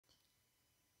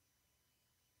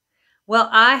Well,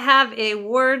 I have a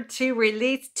word to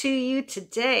release to you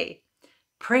today.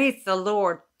 Praise the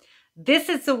Lord. This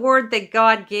is the word that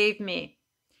God gave me.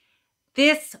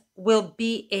 This will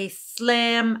be a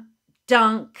slam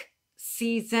dunk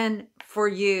season for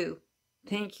you.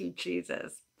 Thank you,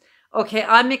 Jesus. Okay,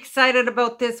 I'm excited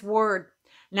about this word.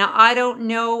 Now, I don't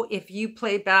know if you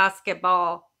play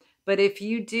basketball, but if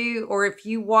you do or if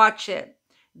you watch it,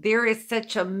 there is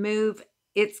such a move.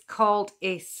 It's called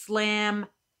a slam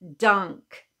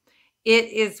dunk. It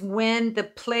is when the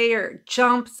player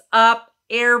jumps up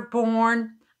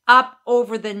airborne, up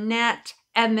over the net,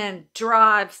 and then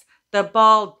drives the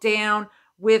ball down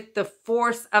with the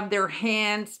force of their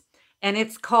hands. And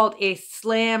it's called a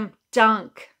slam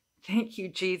dunk. Thank you,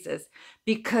 Jesus.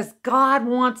 Because God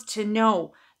wants to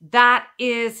know that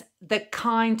is the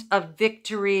kind of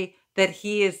victory that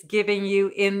He is giving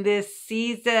you in this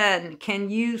season. Can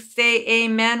you say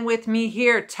amen with me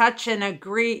here? Touch and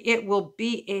agree. It will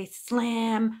be a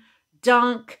slam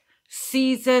dunk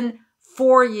season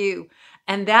for you.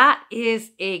 And that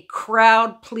is a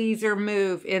crowd pleaser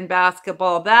move in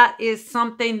basketball. That is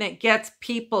something that gets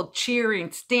people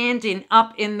cheering, standing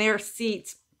up in their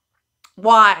seats.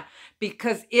 Why?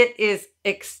 Because it is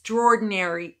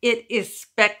extraordinary. It is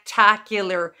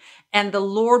spectacular. And the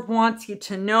Lord wants you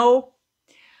to know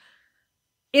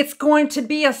it's going to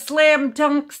be a slam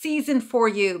dunk season for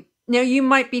you. Now, you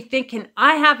might be thinking,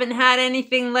 I haven't had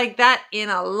anything like that in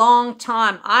a long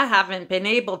time. I haven't been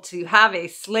able to have a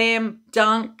slam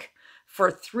dunk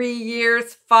for 3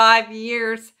 years, 5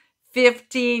 years,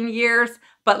 15 years.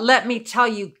 But let me tell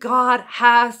you, God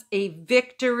has a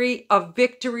victory of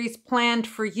victories planned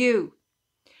for you.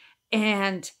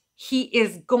 And He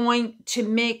is going to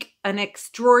make an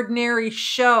extraordinary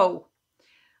show,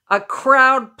 a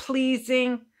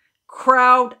crowd-pleasing,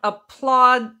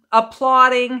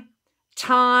 applauding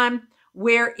time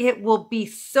where it will be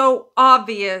so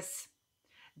obvious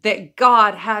that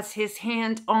God has His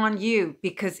hand on you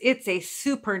because it's a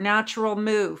supernatural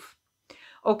move.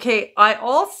 Okay, I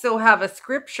also have a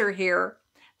scripture here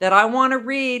that I want to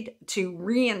read to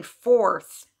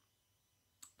reinforce.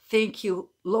 Thank you,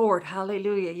 Lord.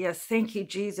 Hallelujah. Yes, thank you,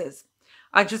 Jesus.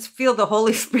 I just feel the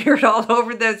Holy Spirit all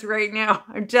over this right now.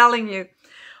 I'm telling you.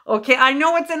 Okay, I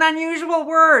know it's an unusual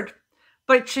word,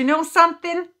 but you know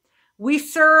something? We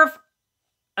serve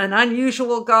an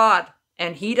unusual God,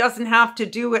 and He doesn't have to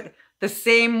do it the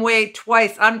same way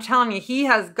twice. I'm telling you, He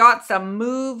has got some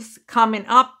moves coming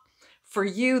up for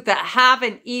you that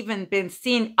haven't even been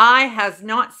seen. Eye has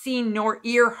not seen nor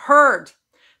ear heard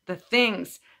the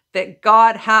things that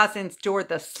God has in store,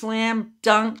 the slam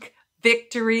dunk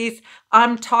victories.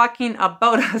 I'm talking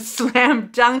about a slam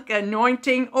dunk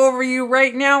anointing over you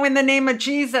right now in the name of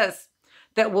Jesus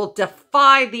that will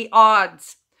defy the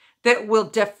odds, that will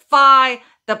defy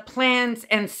the plans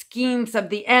and schemes of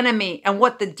the enemy and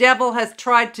what the devil has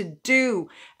tried to do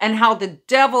and how the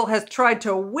devil has tried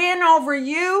to win over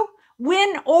you.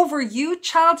 Win over you,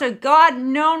 child of God?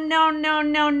 No, no, no,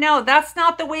 no, no. That's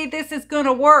not the way this is going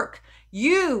to work.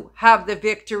 You have the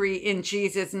victory in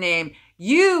Jesus' name.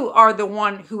 You are the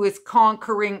one who is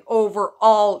conquering over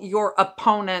all your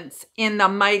opponents in the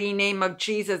mighty name of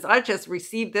Jesus. I just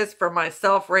received this for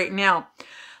myself right now.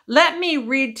 Let me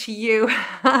read to you,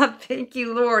 thank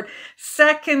you, Lord,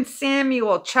 2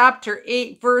 Samuel chapter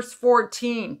 8, verse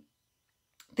 14.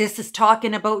 This is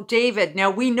talking about David. Now,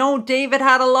 we know David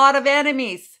had a lot of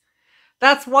enemies.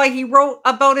 That's why he wrote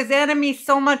about his enemies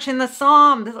so much in the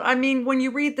Psalms. I mean, when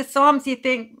you read the Psalms, you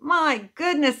think, my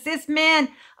goodness, this man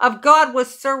of God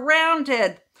was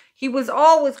surrounded. He was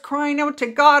always crying out to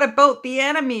God about the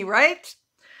enemy, right?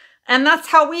 And that's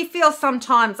how we feel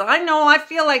sometimes. I know I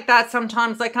feel like that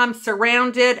sometimes, like I'm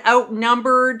surrounded,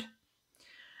 outnumbered.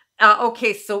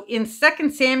 Okay, so in 2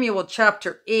 Samuel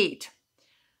chapter 8,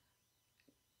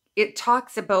 it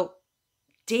talks about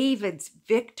David's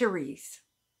victories.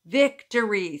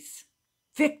 Victory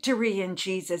in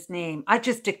Jesus' name. I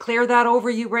just declare that over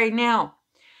you right now.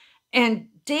 And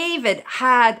David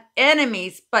had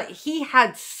enemies, but he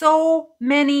had so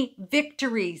many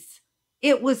victories.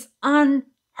 It was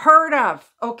unheard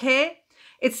of, okay?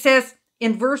 It says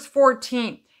in verse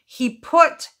 14, he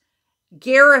put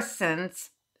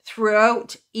garrisons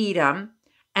throughout Edom,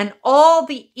 and all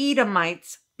the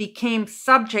Edomites became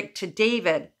subject to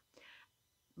David.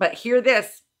 But hear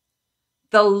this.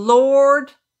 The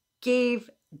Lord gave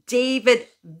David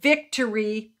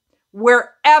victory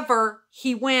wherever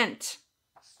he went.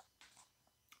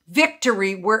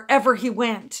 Victory wherever he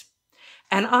went.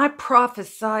 And I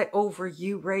prophesy over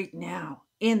you right now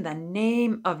in the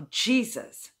name of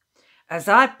Jesus, as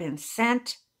I've been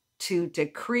sent to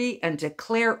decree and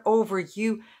declare over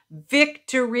you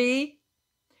victory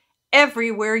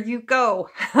everywhere you go.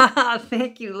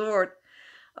 Thank you, Lord.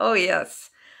 Oh, yes.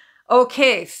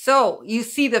 Okay, so you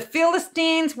see the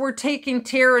Philistines were taking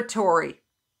territory.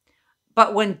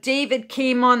 But when David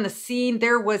came on the scene,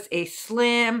 there was a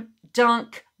slam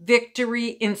dunk victory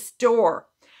in store.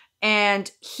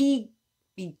 And he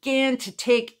began to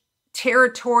take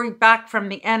territory back from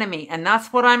the enemy. And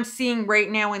that's what I'm seeing right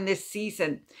now in this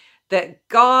season, that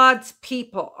God's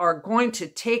people are going to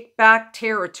take back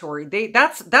territory.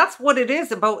 That's what it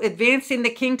is about advancing the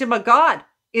kingdom of God.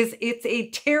 It's a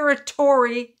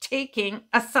territory taking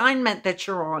assignment that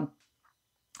you're on.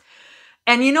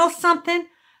 And you know something?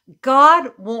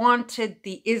 God wanted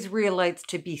the Israelites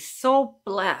to be so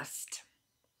blessed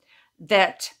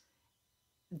that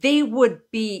they would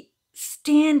be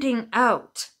standing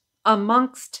out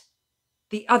amongst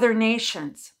the other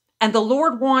nations. And the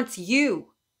Lord wants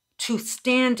you to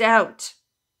stand out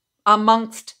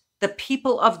amongst the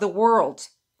people of the world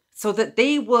so that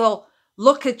they will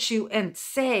look at you and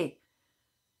say,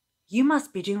 you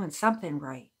must be doing something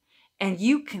right. And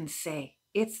you can say,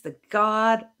 it's the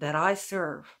God that I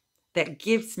serve that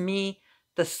gives me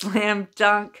the slam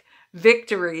dunk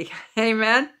victory.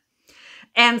 Amen.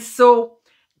 And so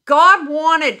God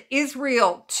wanted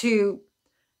Israel to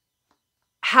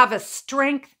have a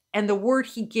strength, and the word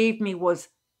he gave me was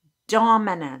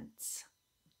dominance.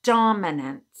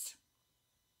 Dominance.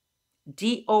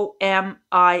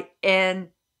 Dominance.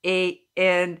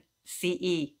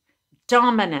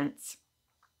 Dominance.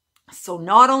 So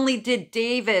not only did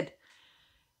David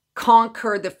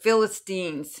conquer the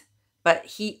Philistines, but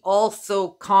he also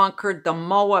conquered the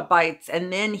Moabites,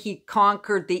 and then he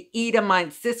conquered the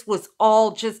Edomites. This was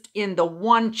all just in the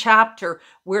one chapter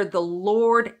where the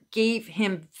Lord gave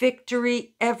him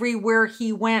victory everywhere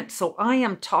he went. So I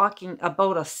am talking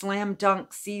about a slam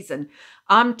dunk season.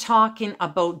 I'm talking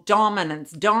about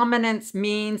dominance. Dominance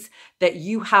means that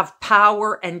you have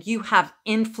power and you have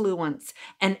influence.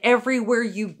 And everywhere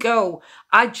you go,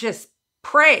 I just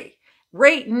pray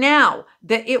right now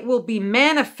that it will be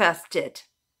manifested.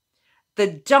 The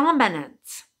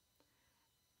dominance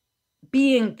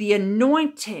being the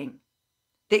anointing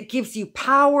that gives you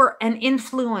power and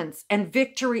influence and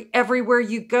victory everywhere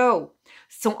you go.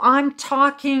 So I'm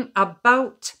talking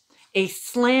about a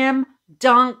slam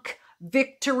dunk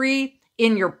victory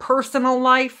in your personal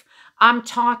life. I'm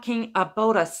talking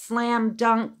about a slam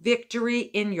dunk victory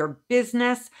in your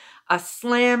business, a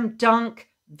slam dunk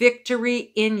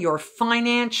victory in your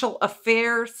financial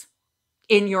affairs,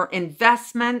 in your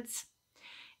investments,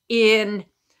 in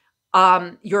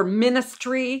your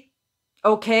ministry,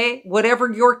 okay?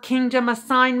 Whatever your kingdom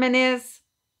assignment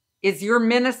is your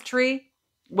ministry,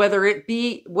 whether it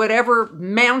be whatever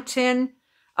mountain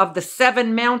of the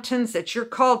 7 mountains that you're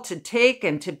called to take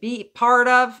and to be part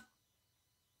of.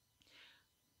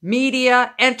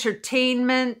 Media,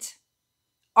 entertainment,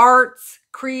 arts,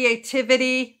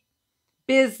 creativity,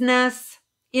 business,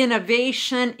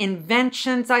 innovation,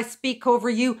 inventions, I speak over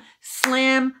you.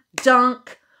 Slam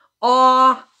dunk,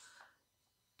 awe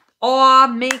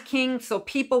making, so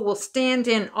people will stand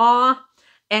in awe.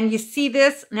 And you see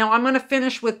this? Now I'm going to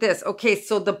finish with this. Okay,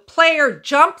 so the player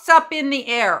jumps up in the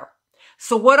air.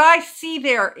 So what I see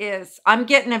there is, I'm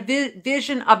getting a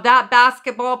vision of that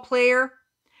basketball player,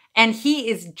 and he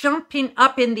is jumping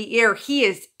up in the air. He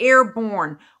is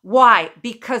airborne. Why?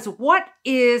 Because what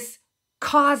is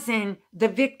causing the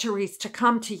victories to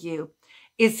come to you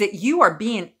is that you are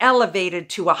being elevated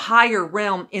to a higher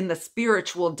realm in the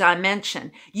spiritual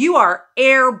dimension. You are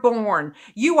airborne.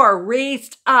 You are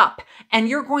raised up, and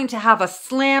you're going to have a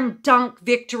slam dunk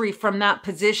victory from that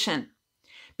position,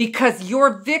 because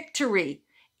your victory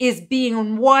is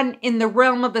being won in the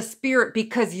realm of the spirit,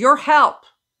 because your help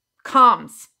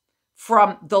comes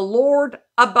from the Lord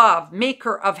above,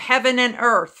 maker of heaven and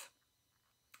earth.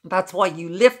 That's why you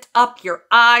lift up your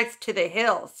eyes to the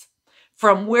hills.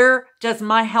 From where does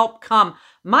my help come?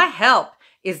 My help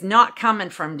is not coming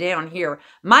from down here.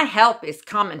 My help is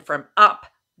coming from up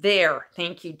there.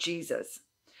 Thank you, Jesus.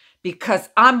 Because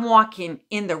I'm walking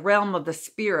in the realm of the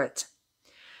spirit.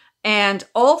 And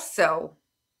also,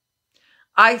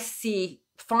 I see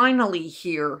finally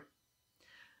here,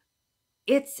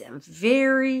 it's a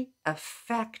very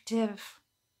effective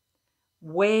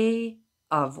way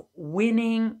of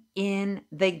winning in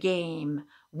the game,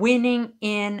 winning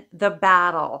in the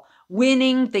battle,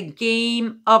 winning the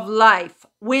game of life,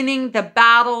 winning the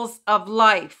battles of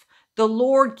life. The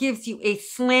Lord gives you a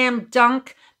slam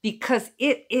dunk because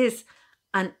it is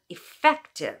an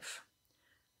effective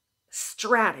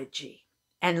strategy.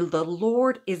 And the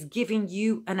Lord is giving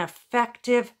you an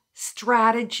effective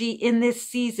strategy in this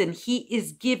season. He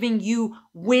is giving you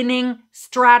winning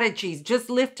strategies. Just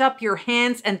lift up your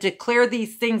hands and declare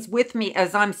these things with me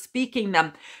as I'm speaking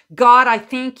them. God, I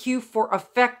thank you for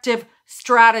effective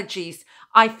strategies.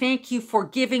 I thank you for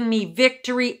giving me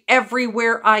victory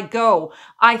everywhere I go.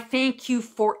 I thank you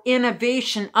for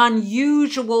innovation,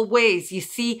 unusual ways. You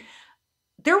see,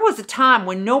 there was a time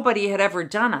when nobody had ever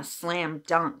done a slam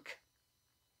dunk.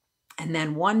 And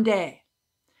then one day,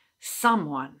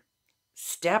 someone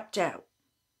stepped out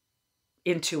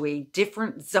into a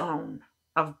different zone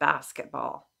of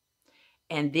basketball,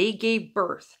 and they gave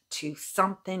birth to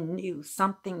something new,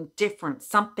 something different,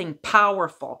 something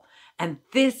powerful. And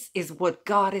this is what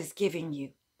God is giving you.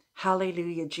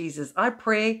 Hallelujah, Jesus. I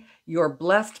pray you're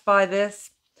blessed by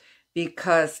this,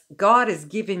 because God is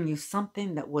giving you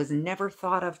something that was never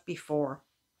thought of before.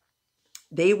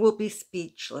 They will be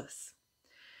speechless,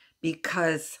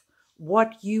 because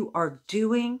what you are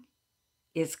doing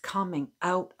is coming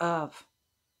out of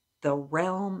the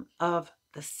realm of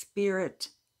the Spirit.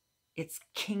 It's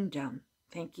kingdom.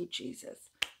 Thank you,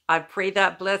 Jesus. I pray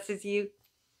that blesses you.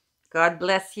 God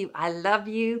bless you. I love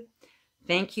you.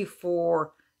 Thank you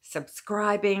for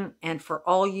subscribing and for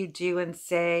all you do and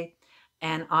say.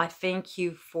 And I thank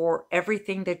you for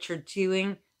everything that you're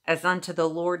doing as unto the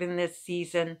Lord in this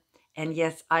season. And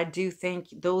yes, I do thank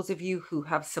those of you who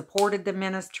have supported the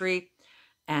ministry.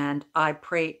 And I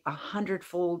pray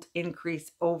 100-fold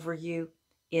increase over you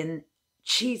in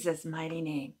Jesus' mighty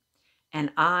name.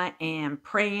 And I am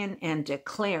praying and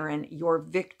declaring your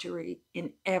victory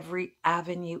in every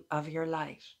avenue of your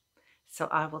life. So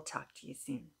I will talk to you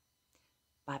soon.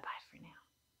 Bye-bye.